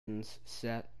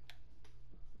set.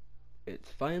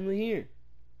 It's finally here.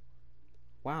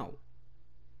 Wow.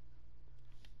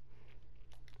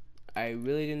 I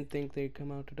really didn't think they'd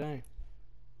come out today.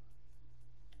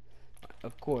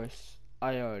 Of course,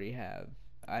 I already have.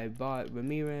 I bought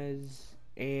Ramirez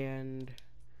and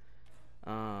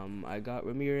I got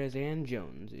Ramirez and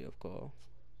Jonesy, of course.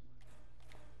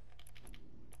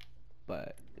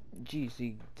 But geez,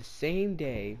 the same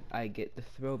day I get the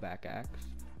throwback axe,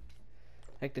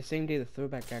 like the same day the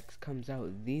throwback axe comes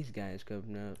out, these guys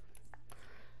come out.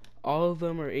 All of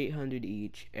them are 800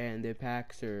 each, and their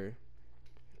packs are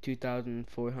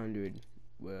 2,400.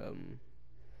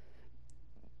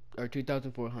 Or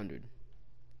 2,400.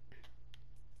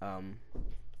 Um,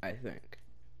 I think.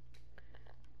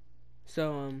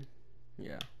 So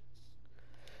yeah.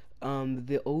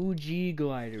 The OG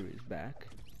glider is back.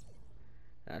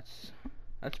 That's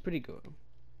that's pretty good.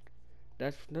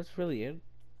 That's really it.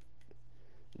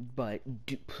 But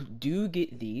do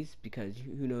get these, because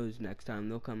who knows, next time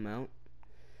they'll come out.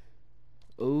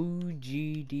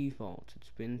 OG defaults. It's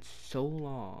been so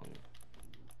long.